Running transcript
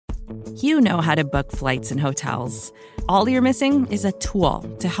You know how to book flights and hotels. All you're missing is a tool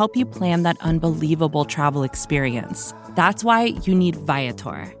to help you plan that unbelievable travel experience. That's why you need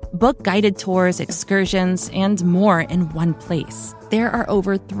Viator. Book guided tours, excursions, and more in one place. There are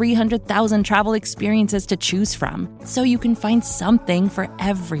over 300,000 travel experiences to choose from, so you can find something for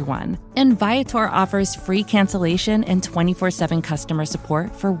everyone. And Viator offers free cancellation and 24/7 customer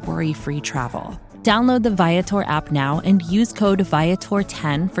support for worry-free travel. Download the Viator app now and use code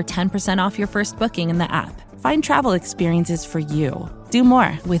Viator10 for 10% off your first booking in the app. Find travel experiences for you. Do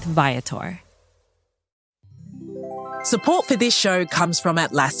more with Viator. Support for this show comes from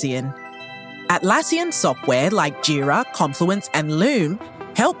Atlassian. Atlassian software like Jira, Confluence, and Loom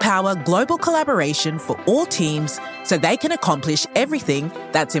help power global collaboration for all teams so they can accomplish everything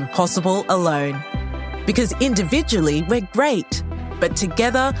that's impossible alone. Because individually, we're great, but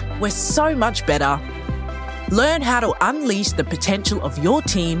together, we're so much better. Learn how to unleash the potential of your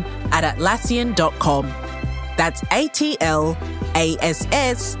team at Atlassian.com. That's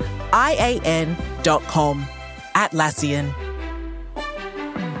Atlassian.com. Atlassian.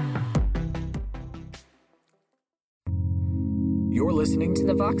 You're listening to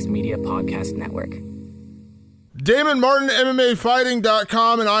the Vox Media Podcast Network. Damon Martin,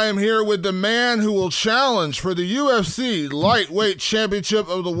 MMAfighting.com, and I am here with the man who will challenge for the UFC Lightweight Championship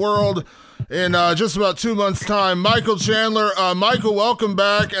of the World in just about 2 months' time, Michael Chandler. Michael, welcome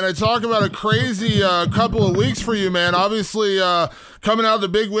back, and I talk about a crazy couple of weeks for you, man. Obviously, coming out of the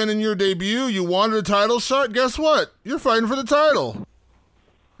big win in your debut, you wanted a title shot. Guess what? You're fighting for the title.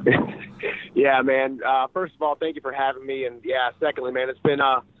 Yeah, man. First of all, thank you for having me, and secondly, man, it's been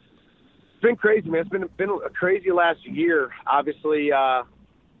crazy, man. It's been a crazy last year. Obviously,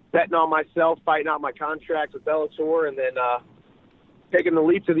 betting on myself, fighting out my contract with Bellator, and then taking the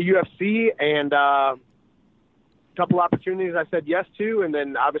leap to the UFC, and a couple opportunities I said yes to, and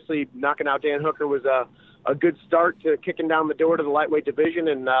then obviously knocking out Dan Hooker was a good start to kicking down the door to the lightweight division,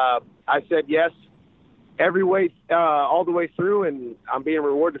 and I said yes every way, all the way through, and I'm being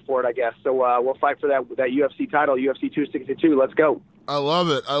rewarded for it, I guess. So we'll fight for that UFC title, UFC 262. Let's go. I love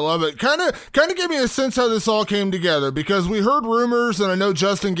it. I love it. Kind of give me a sense how this all came together, because we heard rumors, and I know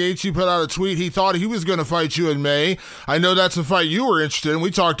Justin Gaethje put out a tweet. He thought he was going to fight you in May. I know that's a fight you were interested in. We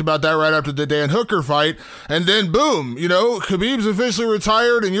talked about that right after the Dan Hooker fight, and then boom, Khabib's officially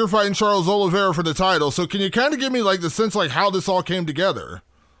retired, and you're fighting Charles Oliveira for the title. So can you kind of give me the sense how this all came together?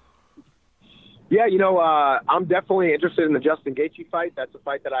 Yeah, I'm definitely interested in the Justin Gaethje fight. That's a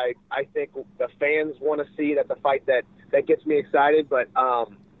fight that I think the fans want to see. That's a fight that gets me excited. But, I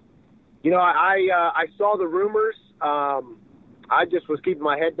saw the rumors. I just was keeping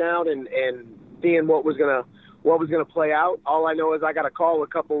my head down and seeing what was gonna play out. All I know is I got a call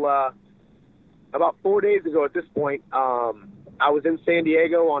about 4 days ago at this point. I was in San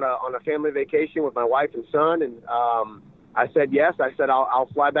Diego on a family vacation with my wife and son, and I said yes. I said I'll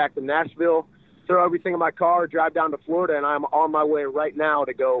fly back to Nashville, throw everything in my car, drive down to Florida, and I'm on my way right now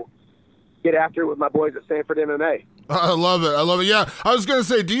to go get after it with my boys at Sanford MMA. I love it. Yeah, I was going to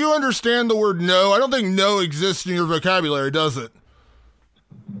say, do you understand the word no? I don't think no exists in your vocabulary, does it?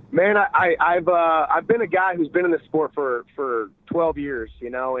 Man, I've been a guy who's been in this sport for 12 years,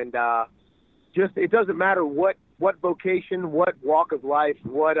 and just it doesn't matter what vocation, what walk of life,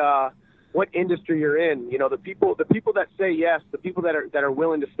 what industry you're in. The people that say yes, the people that are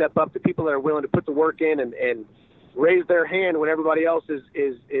willing to step up, the people that are willing to put the work in and raise their hand when everybody else is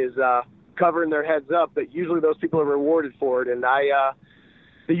covering their heads up, that usually those people are rewarded for it. And the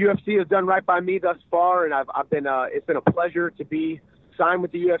UFC has done right by me thus far, and I've been it's been a pleasure to be signed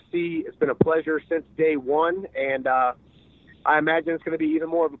with the UFC. It's been a pleasure since day one, and I imagine it's going to be even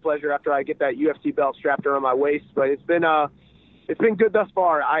more of a pleasure after I get that UFC belt strapped around my waist. But it's been good thus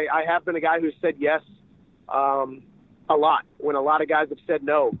far. I have been a guy who's said yes a lot when a lot of guys have said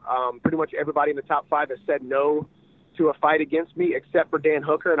no. Pretty much everybody in the top 5 has said no to a fight against me except for Dan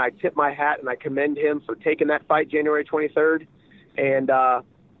Hooker, and I tip my hat and I commend him for taking that fight January 23rd. And,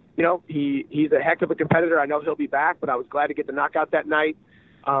 he's a heck of a competitor. I know he'll be back, but I was glad to get the knockout that night.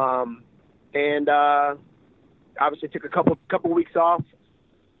 Obviously took a couple weeks off,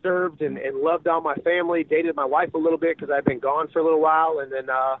 served and loved on my family, dated my wife a little bit because I've been gone for a little while, and then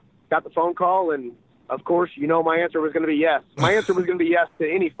got the phone call, and of course, my answer was going to be yes. My answer was going to be yes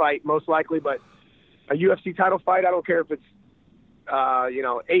to any fight, most likely, but a UFC title fight, I don't care if it's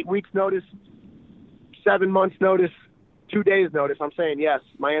 8 weeks notice, 7 months notice, 2 days notice. I'm saying yes.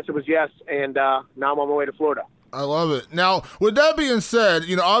 My answer was yes, and now I'm on my way to Florida. I love it. Now, with that being said,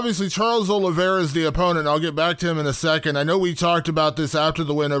 obviously Charles Oliveira is the opponent. I'll get back to him in a second. I know we talked about this after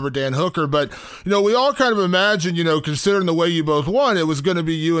the win over Dan Hooker, but, we all kind of imagined, considering the way you both won, it was going to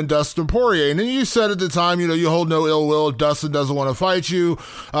be you and Dustin Poirier. And then you said at the time, you hold no ill will if Dustin doesn't want to fight you.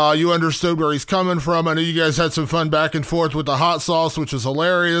 You understood where he's coming from. I know you guys had some fun back and forth with the hot sauce, which was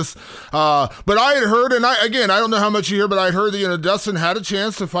hilarious. But I had heard, and I don't know how much you hear, but I heard that, Dustin had a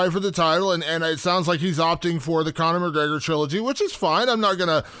chance to fight for the title, and it sounds like he's opting for the Conor McGregor trilogy, which is fine. I'm not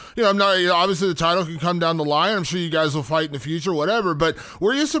gonna, obviously the title can come down the line. I'm sure you guys will fight in the future, whatever. But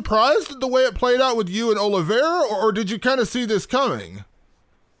were you surprised at the way it played out with you and Oliveira, or did you kind of see this coming?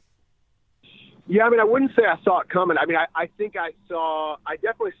 Yeah, I wouldn't say I saw it coming. I think I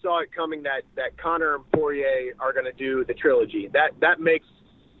definitely saw it coming that Conor and Poirier are going to do the trilogy. That makes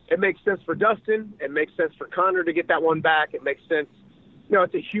sense for Dustin. It makes sense for Conor to get that one back. It makes sense.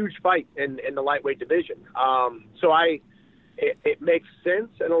 It's a huge fight in the lightweight division. So it makes sense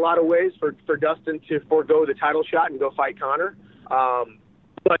in a lot of ways for Dustin to forego the title shot and go fight Conor.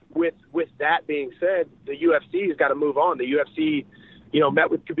 But with that being said, the UFC has got to move on. The UFC,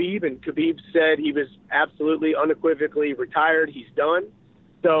 met with Khabib, and Khabib said he was absolutely unequivocally retired. He's done.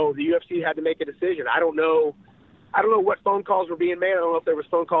 So the UFC had to make a decision. I don't know what phone calls were being made. I don't know if there was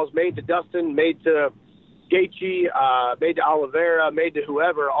phone calls made to Dustin, made to Gaethje, made to Oliveira, made to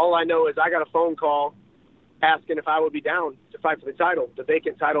whoever. All I know is I got a phone call asking if I would be down to fight for the title, the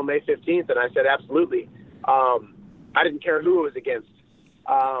vacant title, May 15th, and I said absolutely. I didn't care who it was against.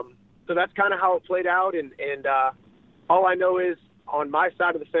 So that's kind of how it played out, and all I know is on my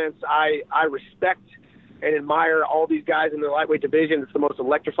side of the fence, I respect and admire all these guys in the lightweight division. It's the most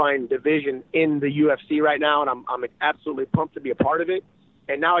electrifying division in the UFC right now, and I'm absolutely pumped to be a part of it.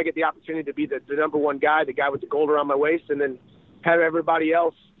 And now I get the opportunity to be the number one guy, the guy with the gold around my waist, and then have everybody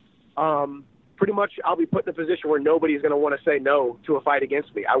else. Pretty much I'll be put in a position where nobody's going to want to say no to a fight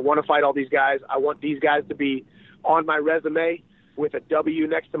against me. I want to fight all these guys. I want these guys to be on my resume with a W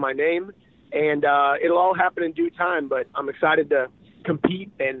next to my name. And it'll all happen in due time, but I'm excited to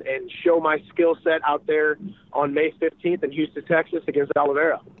compete and show my skill set out there on May 15th in Houston, Texas against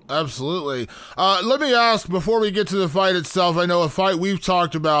Oliveira. Absolutely. Let me ask, before we get to the fight itself, I know a fight we've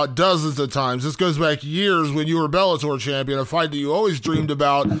talked about dozens of times. This goes back years when you were Bellator champion. A fight that you always dreamed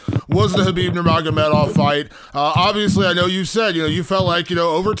about was the Khabib Nurmagomedov fight. Obviously, I know you said, you felt like,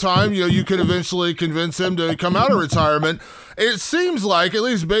 over time, you could eventually convince him to come out of retirement. It seems like, at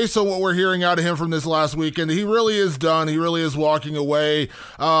least based on what we're hearing out of him from this last weekend, he really is done. He really is walking away.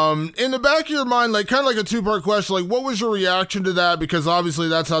 In the back of your mind, kind of like a two-part question, what was your reaction to that? Because obviously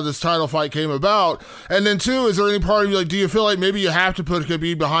that's how this title fight came about. And then two, is there any part of you, do you feel like maybe you have to put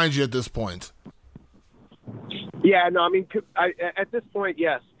Khabib behind you at this point? Yeah, no, at this point,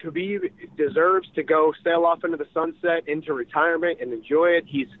 yes. Khabib deserves to go sail off into the sunset, into retirement, and enjoy it.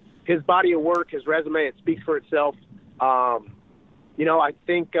 His body of work, his resume, it speaks for itself. I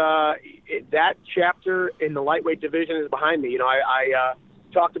think that chapter in the lightweight division is behind me. I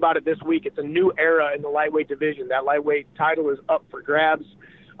talked about it this week. It's a new era in the lightweight division. That lightweight title is up for grabs.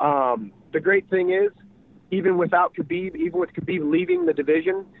 The great thing is, even with Khabib leaving the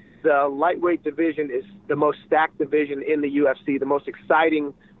division, the lightweight division is the most stacked division in the UFC, the most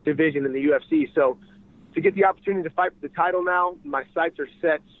exciting division in the UFC. So to get the opportunity to fight for the title now, my sights are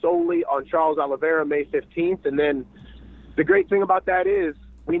set solely on Charles Oliveira May 15th. And then the great thing about that is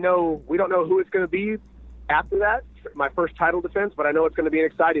we don't know who it's going to be after that, my first title defense, but I know it's going to be an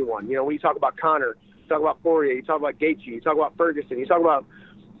exciting one. When you talk about Conor, you talk about Poirier, you talk about Gaethje, you talk about Ferguson, you talk about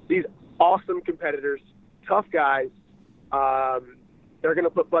these awesome competitors, tough guys. They're going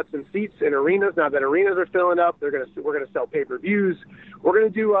to put butts in seats in arenas. Now that arenas are filling up, we're going to sell pay-per-views. We're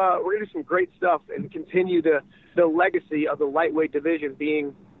going to do some great stuff and continue the legacy of the lightweight division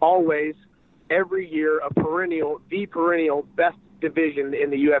being always, every year, the perennial best division in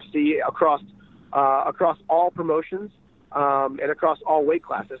the UFC across all promotions and across all weight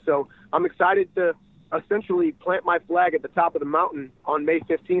classes. So I'm excited to essentially plant my flag at the top of the mountain on May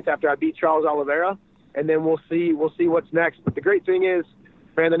 15th after I beat Charles Oliveira. And then we'll see what's next. But the great thing is,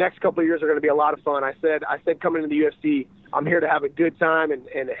 man, the next couple of years are going to be a lot of fun. I said coming into the UFC, I'm here to have a good time and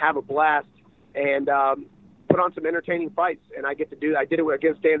have a blast and put on some entertaining fights. And I get to do that. I did it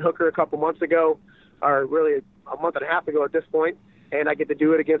against Dan Hooker a couple months ago, or really a month and a half ago at this point. And I get to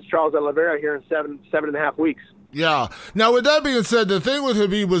do it against Charles Oliveira here in seven and a half weeks. Yeah. Now, with that being said, the thing with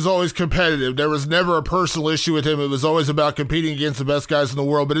Khabib was always competitive. There was never a personal issue with him. It was always about competing against the best guys in the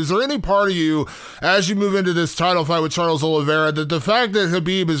world. But is there any part of you, as you move into this title fight with Charles Oliveira, that the fact that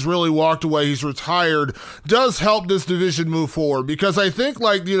Khabib has really walked away, he's retired, does help this division move forward? Because I think,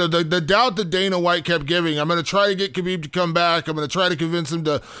 the doubt that Dana White kept giving, I'm going to try to get Khabib to come back, I'm going to try to convince him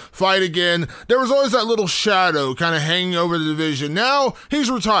to fight again, there was always that little shadow kind of hanging over the division. Now,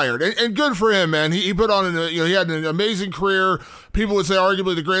 he's retired, and good for him, man. He put on he had an amazing career. People would say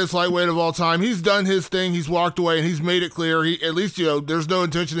arguably the greatest lightweight of all time. He's done his thing. He's walked away, and he's made it clear. At least, there's no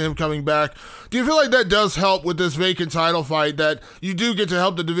intention of him coming back. Do you feel like that does help with this vacant title fight, that you do get to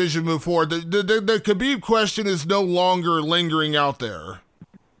help the division move forward? The Khabib question is no longer lingering out there.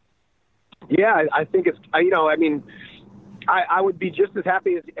 Yeah, I think it's, I would be just as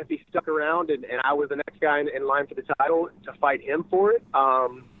happy as if he stuck around and I was the next guy in line for the title to fight him for it.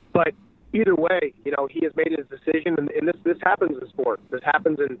 But either way, he has made his decision, and this happens in sport. This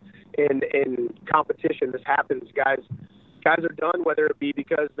happens in competition. This happens. Guys are done, whether it be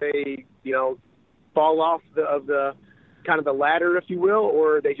because they, fall off the kind of the ladder, if you will,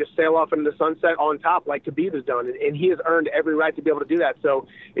 or they just sail off into the sunset on top, like Khabib has done, and he has earned every right to be able to do that. So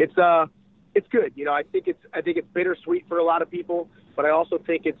it's good. I think it's bittersweet for a lot of people, but I also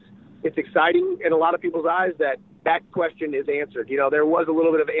think it's exciting in a lot of people's eyes that question is answered. There was a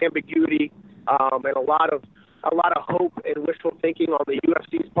little bit of ambiguity and a lot of hope and wishful thinking on the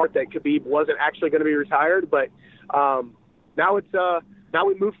UFC's part that Khabib wasn't actually going to be retired. But now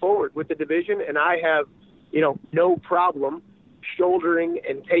we move forward with the division, and I have no problem shouldering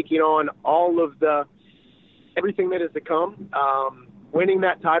and taking on all of everything that is to come. Winning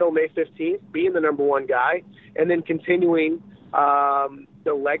that title May 15th, being the number one guy, and then continuing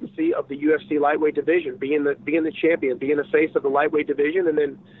the legacy of the UFC lightweight division, being the champion, being the face of the lightweight division, and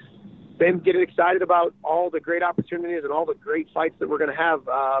then getting excited about all the great opportunities and all the great fights that we're going to have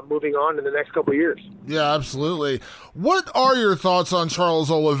moving on in the next couple of years. Yeah, absolutely. What are your thoughts on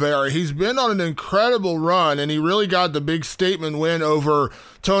Charles Oliveira? He's been on an incredible run, and he really got the big statement win over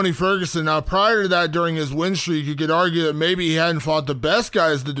Tony Ferguson. Now, prior to that, during his win streak, you could argue that maybe he hadn't fought the best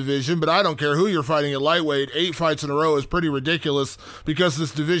guys in the division, but I don't care who you're fighting at lightweight. 8 fights in a row is pretty ridiculous because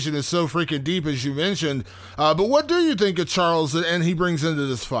this division is so freaking deep, as you mentioned. But what do you think of Charles and he brings into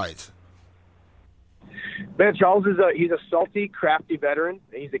this fight? Man, Charles he's a salty, crafty veteran.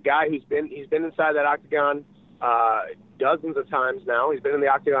 He's a guy he's been inside that octagon dozens of times now. He's been in the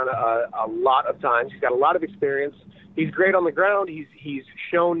octagon a lot of times. He's got a lot of experience. He's great on the ground. He's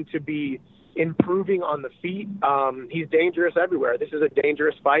shown to be improving on the feet. He's dangerous everywhere. This is a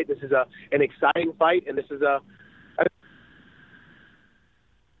dangerous fight. This is an exciting fight, and this is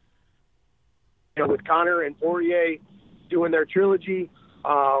with Conor and Poirier doing their trilogy.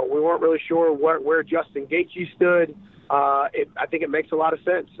 We weren't really sure where Justin Gaethje stood. I think it makes a lot of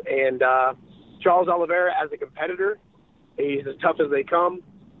sense. And Charles Oliveira, as a competitor, he's as tough as they come.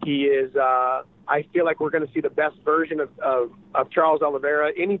 He is. I feel like we're going to see the best version of Charles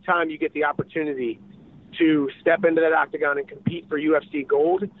Oliveira. Anytime you get the opportunity to step into that octagon and compete for UFC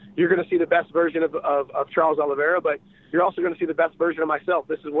gold, you're going to see the best version of Charles Oliveira, but you're also going to see the best version of myself.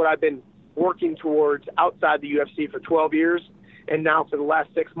 This is what I've been working towards outside the UFC for 12 years. And now for the last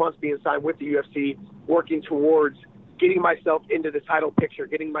 6 months being signed with the UFC, working towards getting myself into the title picture,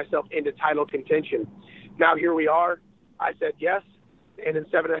 getting myself into title contention. Now here we are. I said yes, and in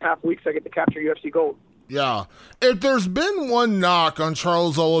 7.5 weeks I get to capture UFC gold. Yeah. If there's been one knock on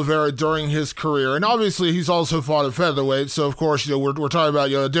Charles Oliveira during his career, and obviously he's also fought at featherweight, so of course, we're talking about,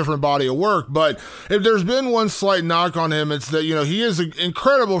 a different body of work, but if there's been one slight knock on him, it's that, he is an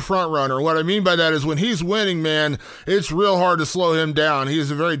incredible front runner. What I mean by that is when he's winning, man, it's real hard to slow him down. He is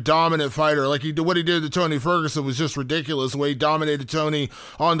a very dominant fighter. Like what he did to Tony Ferguson was just ridiculous, the way he dominated Tony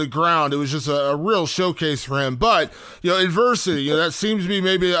on the ground. It was just a real showcase for him. But, adversity, that seems to be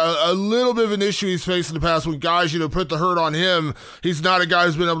maybe a little bit of an issue he's facing past when guys, put the hurt on him. He's not a guy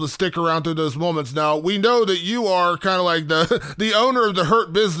who's been able to stick around through those moments. Now, we know that you are kind of like the owner of the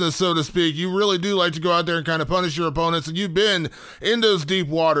hurt business, so to speak. You really do like to go out there and kind of punish your opponents, and you've been in those deep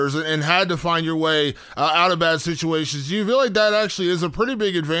waters and had to find your way out of bad situations. Do you feel like that actually is a pretty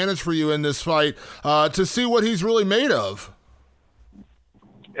big advantage for you in this fight to see what he's really made of?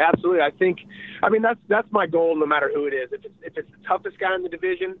 Absolutely. That's my goal no matter who it is. If it's the toughest guy in the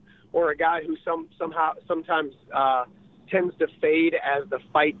division or a guy who sometimes tends to fade as the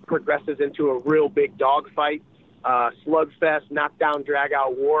fight progresses into a real big dog fight, slugfest, knockdown,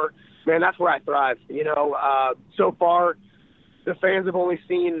 drag-out war, man, that's where I thrive. So far, the fans have only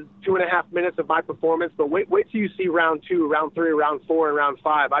seen 2.5 minutes of my performance, but wait till you see round 2, round 3, round 4, and round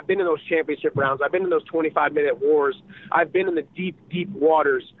 5. I've been in those championship rounds. I've been in those 25-minute wars. I've been in the deep, deep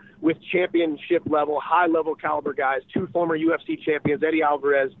waters with championship-level, high-level caliber guys, 2 former UFC champions, Eddie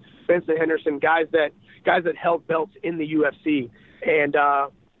Alvarez, Benson Henderson, guys that held belts in the UFC. And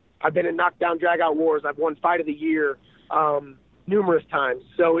I've been in knockdown, drag-out wars. I've won Fight of the Year numerous times.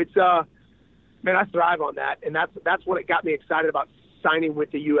 So it's man, I thrive on that, and that's what it got me excited about signing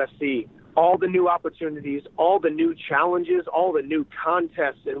with the UFC. All the new opportunities, all the new challenges, all the new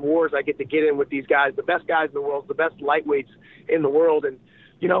contests and wars I get to get in with these guys, the best guys in the world, the best lightweights in the world. And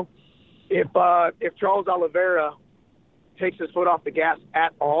you know, if Charles Oliveira takes his foot off the gas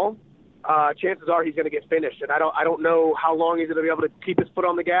at all, chances are he's going to get finished. And I don't know how long he's going to be able to keep his foot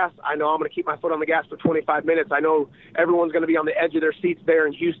on the gas. I know I'm going to keep my foot on the gas for 25 minutes. I know everyone's going to be on the edge of their seats there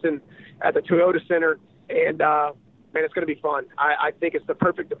in Houston at the Toyota Center. And, man, it's going to be fun. I think it's the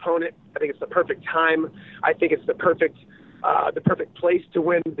perfect opponent. I think it's the perfect time. I think it's the perfect place to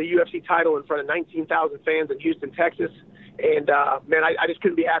win the UFC title in front of 19,000 fans in Houston, Texas. And, man, I just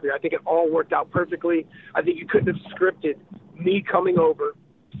couldn't be happier. I think it all worked out perfectly. I think you couldn't have scripted me coming over,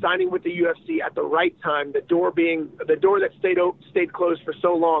 signing with the UFC at the right time, the door that stayed closed for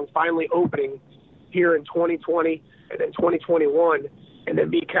so long, finally opening here in 2020 and then 2021, and then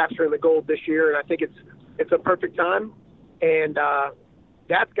me capturing the gold this year. And I think it's a perfect time, and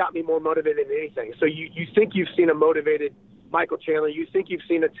that's got me more motivated than anything. So you think you've seen a motivated Michael Chandler. You think you've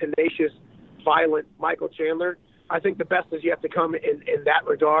seen a tenacious, violent Michael Chandler. I think the best is yet to come in that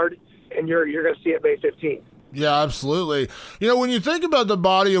regard, and you're going to see it May 15th. Yeah, absolutely. You know, when you think about the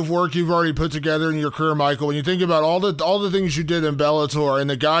body of work you've already put together in your career, Michael, when you think about all the things you did in Bellator and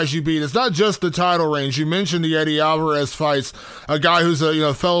the guys you beat, it's not just the title reigns. You mentioned the Eddie Alvarez fights, a guy who's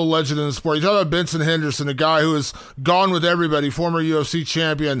a fellow legend in the sport. You talk about Benson Henderson, a guy who has gone with everybody, former UFC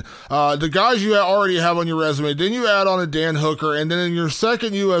champion. The guys you already have on your resume. Then you add on a Dan Hooker, and then in your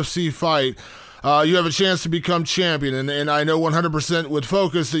second UFC fight, you have a chance to become champion, and I know 100% with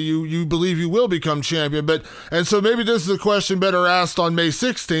focus that you believe you will become champion. And so maybe this is a question better asked on May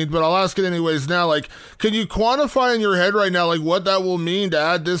 16th, but I'll ask it anyways now. Like, can you quantify in your head right now, like, what that will mean to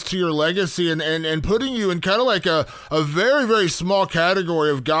add this to your legacy and putting you in kind of like a very, very small category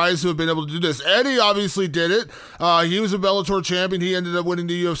of guys who have been able to do this? Eddie obviously did it. He was a Bellator champion. He ended up winning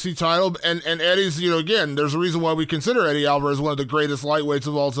the UFC title, and Eddie's, again, there's a reason why we consider Eddie Alvarez one of the greatest lightweights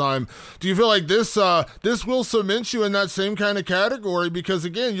of all time. Do you feel like this will cement you in that same kind of category, because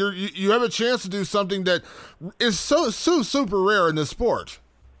again you have a chance to do something that is so super rare in this sport?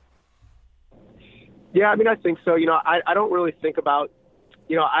 Yeah, I mean, I think so. I don't really think about,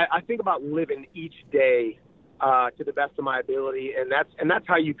 I think about living each day to the best of my ability, and that's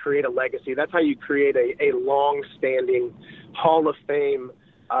how you create a legacy. That's how you create a long-standing Hall of Fame,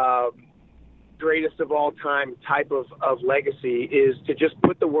 greatest of all time type of legacy, is to just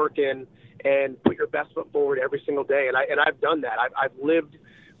put the work in and put your best foot forward every single day. And I've done that. I've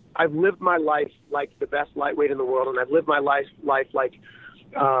lived my life like the best lightweight in the world, and I've lived my life like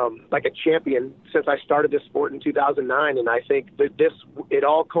a champion since I started this sport in 2009. And I think that it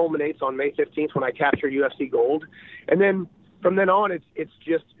all culminates on May 15th when I capture UFC gold. And then from then on, it's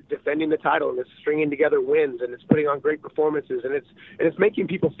just defending the title, and it's stringing together wins, and it's putting on great performances, and it's making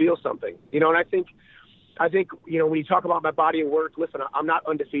people feel something. And I think when you talk about my body of work, listen, I'm not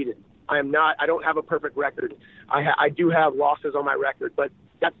undefeated. I don't have a perfect record. I do have losses on my record, but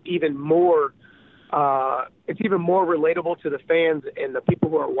that's even more, it's even more relatable to the fans and the people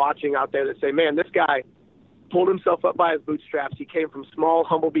who are watching out there that say, man, this guy pulled himself up by his bootstraps. He came from small,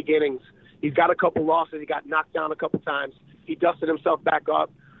 humble beginnings. He's got a couple losses. He got knocked down a couple times. He dusted himself back off.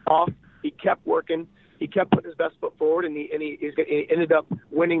 He kept working. He kept putting his best foot forward, and he ended up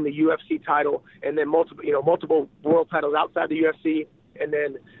winning the UFC title, and then multiple world titles outside the UFC, and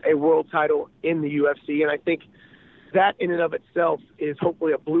then a world title in the UFC. And I think that in and of itself is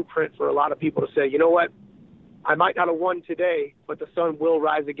hopefully a blueprint for a lot of people to say, you know what, I might not have won today, but the sun will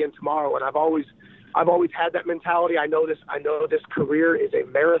rise again tomorrow. And I've always had that mentality. I know this career is a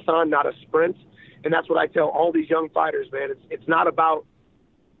marathon, not a sprint. And that's what I tell all these young fighters, man. It's not about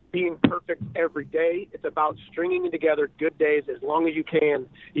being perfect every day. It's about stringing together good days as long as you can.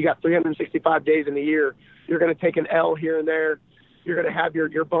 You got 365 days in the year. You're going to take an L here and there. You're going to have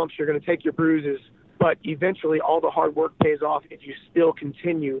your bumps. You're going to take your bruises. But eventually all the hard work pays off if you still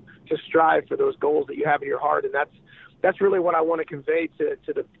continue to strive for those goals that you have in your heart. And that's really what I want to convey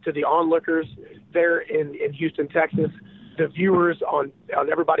to the onlookers there in Houston, Texas, the viewers, on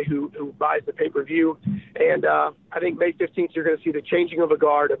everybody who buys the pay-per-view. And I think May 15th, you're going to see the changing of a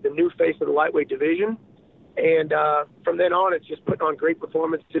guard of the new face of the lightweight division. And from then on, it's just putting on great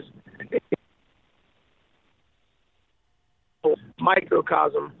performances.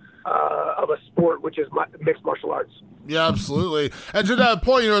 Microcosm of a sport, which is mixed martial arts. Yeah, absolutely. And to that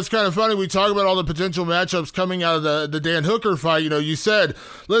point, it's kind of funny. We talk about all the potential matchups coming out of the Dan Hooker fight. You said,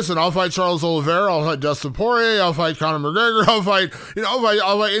 listen, I'll fight Charles Oliveira, I'll fight Dustin Poirier, I'll fight Conor McGregor, I'll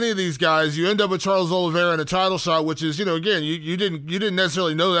fight any of these guys. You end up with Charles Oliveira in a title shot, which is, again, you didn't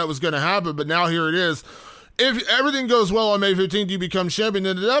necessarily know that was going to happen, but now here it is. If everything goes well on May 15th, you become champion.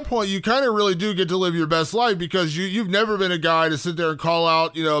 And at that point, you kind of really do get to live your best life, because you've never been a guy to sit there and call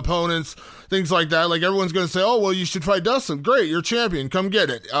out, opponents, things like that. Like, everyone's going to say, oh, well, you should fight Dustin. Great, you're champion. Come get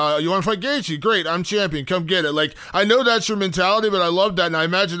it. You want to fight Gaethje? Great, I'm champion. Come get it. Like, I know that's your mentality, but I love that. And I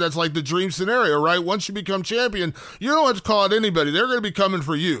imagine that's like the dream scenario, right? Once you become champion, you don't have to call out anybody. They're going to be coming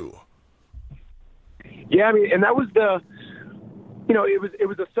for you. Yeah, and that was it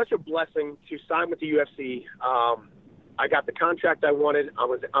was such a blessing to sign with the UFC. I got the contract I wanted.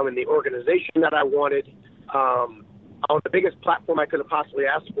 I'm in the organization that I wanted. On the biggest platform I could have possibly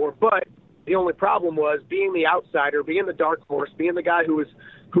asked for. But the only problem was being the outsider, being the dark horse, being the guy who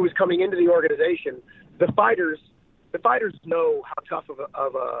was coming into the organization. The fighters know how tough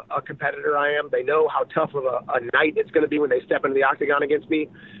of a competitor I am. They know how tough of a night it's going to be when they step into the octagon against me.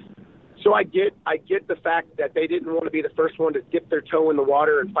 So I get the fact that they didn't want to be the first one to dip their toe in the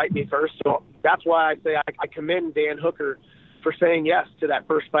water and fight me first. So that's why I say I commend Dan Hooker for saying yes to that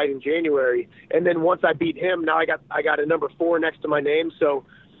first fight in January. And then once I beat him, now I got a number 4 next to my name. So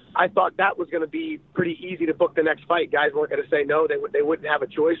I thought that was going to be pretty easy to book the next fight. Guys weren't going to say no. They wouldn't have a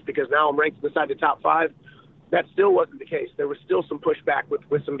choice, because now I'm ranked inside the top 5. That still wasn't the case. There was still some pushback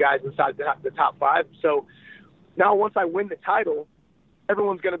with some guys inside the top 5. So now once I win the title,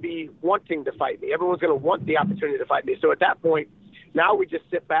 everyone's going to be wanting to fight me. Everyone's going to want the opportunity to fight me. So at that point, now we just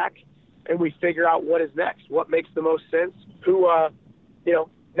sit back and we figure out what is next, what makes the most sense, who,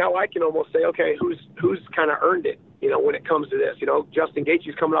 now I can almost say, okay, who's kind of earned it, when it comes to this. Justin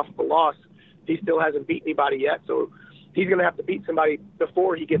Gaethje's coming off of a loss. He still hasn't beat anybody yet, so he's going to have to beat somebody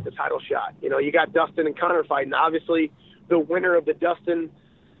before he gets the title shot. You got Dustin and Conor fighting. Obviously, the winner of the Dustin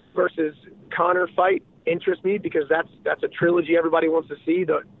versus Conor fight interests me, because that's a trilogy everybody wants to see.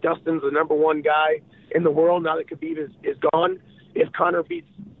 Dustin's the number 1 guy in the world now that Khabib is gone. If Conor beats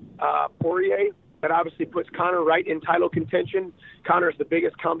Poirier, that obviously puts Conor right in title contention. Conor's the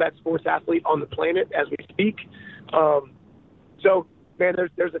biggest combat sports athlete on the planet as we speak. So, man,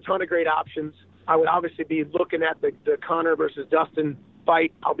 there's a ton of great options. I would obviously be looking at the Conor versus Dustin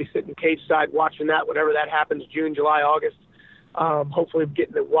fight. I'll be sitting cage side watching that whenever that happens, June, July, August. Hopefully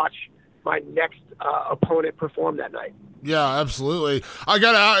getting to watch my next opponent perform that night. Yeah, absolutely. I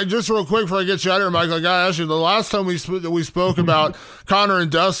got to, just real quick before I get you out of here, Michael, I got to ask you, the last time we spoke about Conor and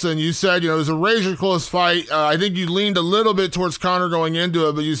Dustin, you said, it was a razor close fight. I think you leaned a little bit towards Conor going into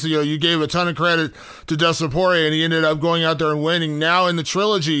it, but you gave a ton of credit to Dustin Poirier, and he ended up going out there and winning. Now in the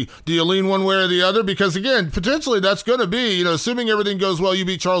trilogy, do you lean one way or the other? Because again, potentially that's going to be, assuming everything goes well, you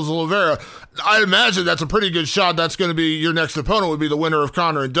beat Charles Oliveira. I imagine that's a pretty good shot. That's going to be your next opponent would be the winner of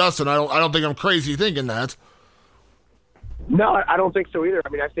Conor and Dustin. I don't think I'm crazy thinking that. No, I don't think so either.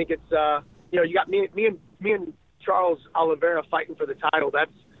 I think it's you got me and Charles Oliveira fighting for the title.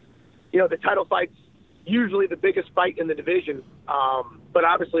 That's the title fight's usually the biggest fight in the division. But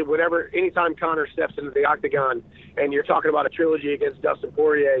obviously, anytime Conor steps into the octagon and you're talking about a trilogy against Dustin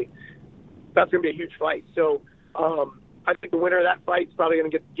Poirier, that's going to be a huge fight. So I think the winner of that fight is probably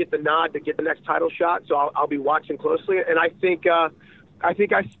going to get the nod to get the next title shot. So I'll be watching closely, and I think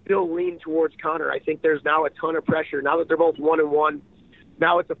I still lean towards Conor. I think there's now a ton of pressure. Now that they're both 1-1,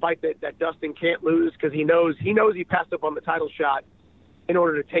 now it's a fight that Dustin can't lose, because he knows he passed up on the title shot in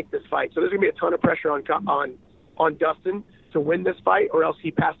order to take this fight. So there's going to be a ton of pressure on Dustin to win this fight, or else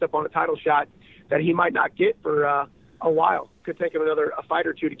he passed up on a title shot that he might not get for a while. Could take him a fight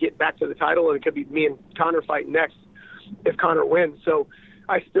or two to get back to the title, and it could be me and Conor fighting next if Conor wins. So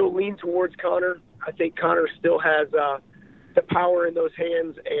I still lean towards Conor. I think Conor still has the power in those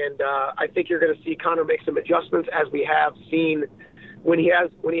hands, and I think you're going to see Conor make some adjustments, as we have seen when he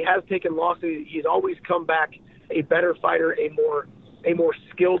has taken losses. He's always come back a better fighter, a more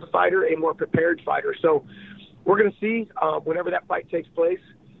skilled fighter, a more prepared fighter. So we're going to see whenever that fight takes place.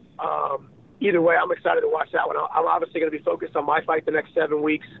 Either way, I'm excited to watch that one. I'm obviously going to be focused on my fight the next 7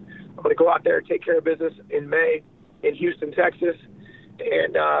 weeks. I'm going to go out there and take care of business in May in Houston, Texas,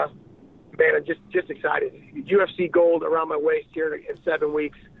 and man, I'm just excited. UFC gold around my waist here in 7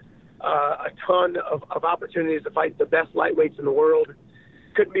 weeks. A ton of opportunities to fight the best lightweights in the world.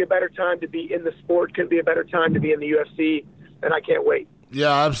 Couldn't be a better time to be in the sport. Couldn't be a better time to be in the UFC, and I can't wait.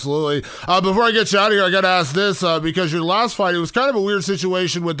 Yeah, absolutely. Before I get you out of here, I got to ask this, because your last fight, it was kind of a weird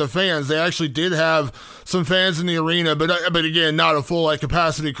situation with the fans. They actually did have some fans in the arena, but again, not a full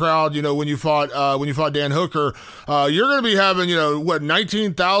capacity crowd. When you fought Dan Hooker, you're going to be having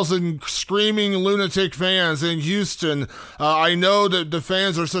 19,000 screaming lunatic fans in Houston. I know that the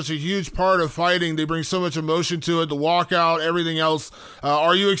fans are such a huge part of fighting. They bring so much emotion to it, the walkout, everything else.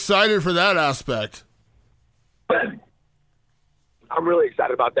 Are you excited for that aspect? I'm really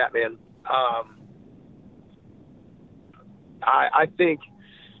excited about that, man. I think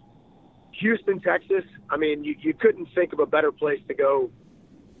Houston, Texas, you couldn't think of a better place to go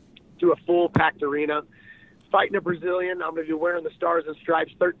to a full packed arena. Fighting a Brazilian, I'm going to be wearing the Stars and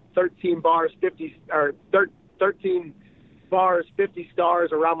Stripes, 13 bars, 50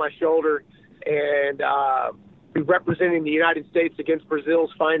 stars around my shoulder, and be representing the United States against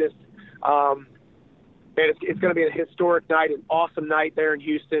Brazil's finest. And it's going to be a historic night, an awesome night there in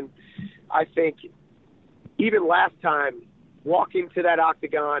Houston. I think even last time, walking to that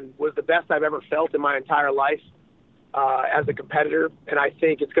octagon was the best I've ever felt in my entire life as a competitor. And I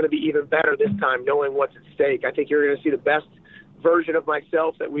think it's going to be even better this time, knowing what's at stake. I think you're going to see the best version of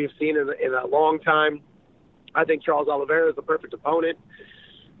myself that we've seen in a long time. I think Charles Oliveira is the perfect opponent.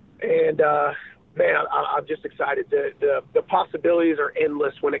 And, man, I'm just excited. The possibilities are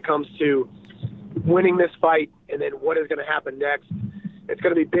endless when it comes to winning this fight and then what is going to happen next. It's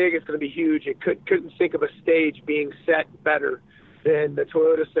going to be big. It's going to be huge. Couldn't think of a stage being set better than the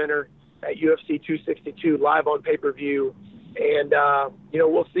Toyota Center at UFC 262 live on pay-per-view. And,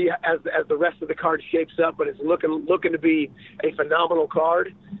 we'll see as the rest of the card shapes up, but it's looking to be a phenomenal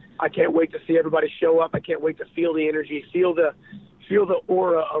card. I can't wait to see everybody show up. I can't wait to feel the energy, feel the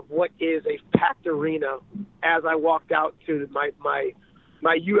aura of what is a packed arena as I walked out to my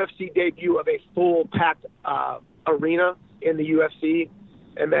UFC debut of a full packed arena in the UFC.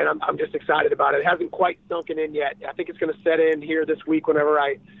 And man, I'm just excited about it. It hasn't quite sunken in yet. I think it's going to set in here this week whenever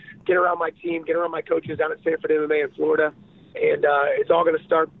I get around my team, get around my coaches down at Sanford MMA in Florida. And it's all going to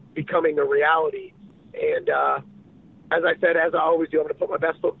start becoming a reality. And as I said, as I always do, I'm going to put my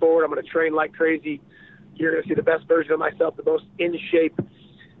best foot forward. I'm going to train like crazy. You're going to see the best version of myself, the most in shape,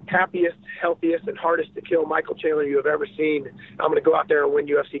 happiest, healthiest, and hardest to kill Michael Chandler you have ever seen. I'm going to go out there and win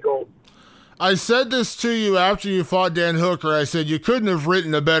UFC gold. I said this to you after you fought Dan Hooker. I said you couldn't have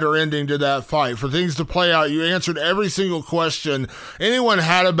written a better ending to that fight. For things to play out, you answered every single question anyone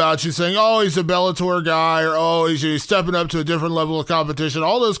had about you, saying, oh, he's a Bellator guy, or oh, he's stepping up to a different level of competition.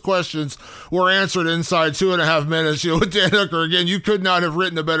 All those questions were answered inside 2.5 minutes. With Dan Hooker, again, you could not have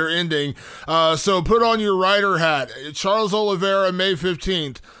written a better ending. So put on your writer hat. Charles Oliveira, May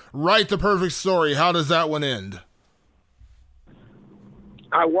 15th. Write the perfect story. How does that one end?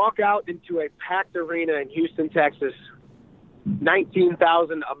 I walk out into a packed arena in Houston, Texas,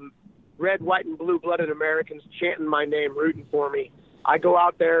 19,000 red, white, and blue-blooded Americans chanting my name, rooting for me. I go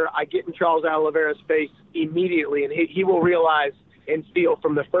out there, I get in Charles Oliveira's face immediately, and he will realize and feel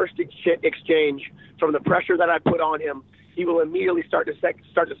from the first exchange, from the pressure that I put on him, he will immediately start to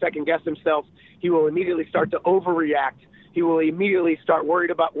second-guess himself. He will immediately start to overreact. He will immediately start worry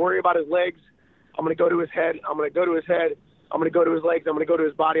about his legs. I'm going to go to his head. I'm going to go to his head. I'm going to go to his legs. I'm going to go to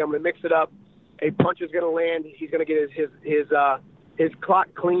his body. I'm going to mix it up. A punch is going to land. He's going to get his clock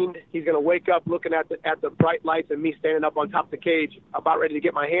cleaned. He's going to wake up looking at the bright lights and me standing up on top of the cage, about ready to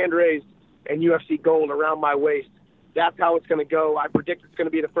get my hand raised and UFC gold around my waist. That's how it's going to go. I predict it's going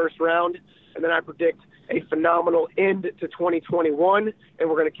to be the first round, and then I predict a phenomenal end to 2021, and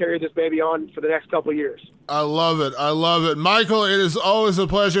we're going to carry this baby on for the next couple of years. I love it. I love it. Michael, it is always a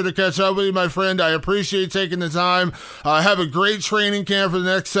pleasure to catch up with you, my friend. I appreciate taking the time. Have a great training camp for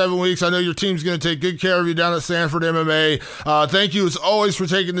the next 7 weeks. I know your team's going to take good care of you down at Sanford MMA. Thank you as always for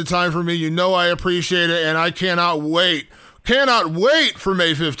taking the time for me. You know I appreciate it, and I cannot wait for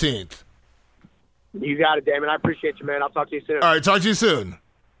May 15th. You got it, Damon. I appreciate you, man. I'll talk to you soon. All right, talk to you soon.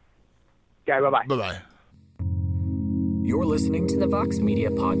 Okay, bye-bye. Bye-bye. You're listening to the Vox Media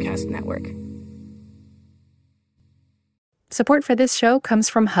Podcast Network. Support for this show comes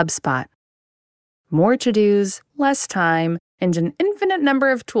from HubSpot. More to-dos, less time, and an infinite number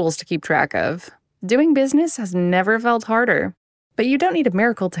of tools to keep track of. Doing business has never felt harder. But you don't need a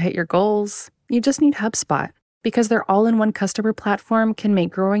miracle to hit your goals. You just need HubSpot, because their all-in-one customer platform can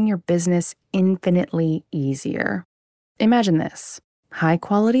make growing your business infinitely easier. Imagine this: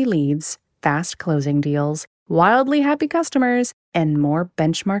 high-quality leads, fast closing deals, wildly happy customers, and more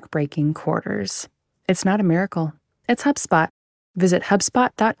benchmark-breaking quarters. It's not a miracle. It's HubSpot. Visit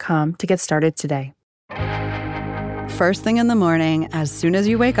HubSpot.com to get started today. First thing in the morning, as soon as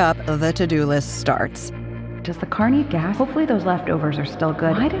you wake up, the to-do list starts. Does the car need gas? Hopefully those leftovers are still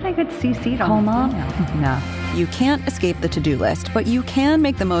good. Why did I get CC'd on Call Mom? No. You can't escape the to-do list, but you can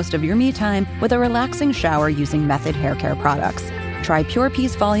make the most of your me time with a relaxing shower using Method Hair Care products. Try Pure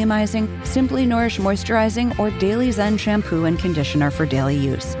Peace Volumizing, Simply Nourish Moisturizing, or Daily Zen Shampoo and Conditioner for daily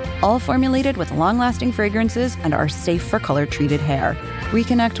use. All formulated with long-lasting fragrances and are safe for color-treated hair.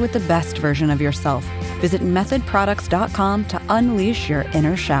 Reconnect with the best version of yourself. Visit methodproducts.com to unleash your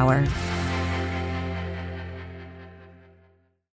inner shower.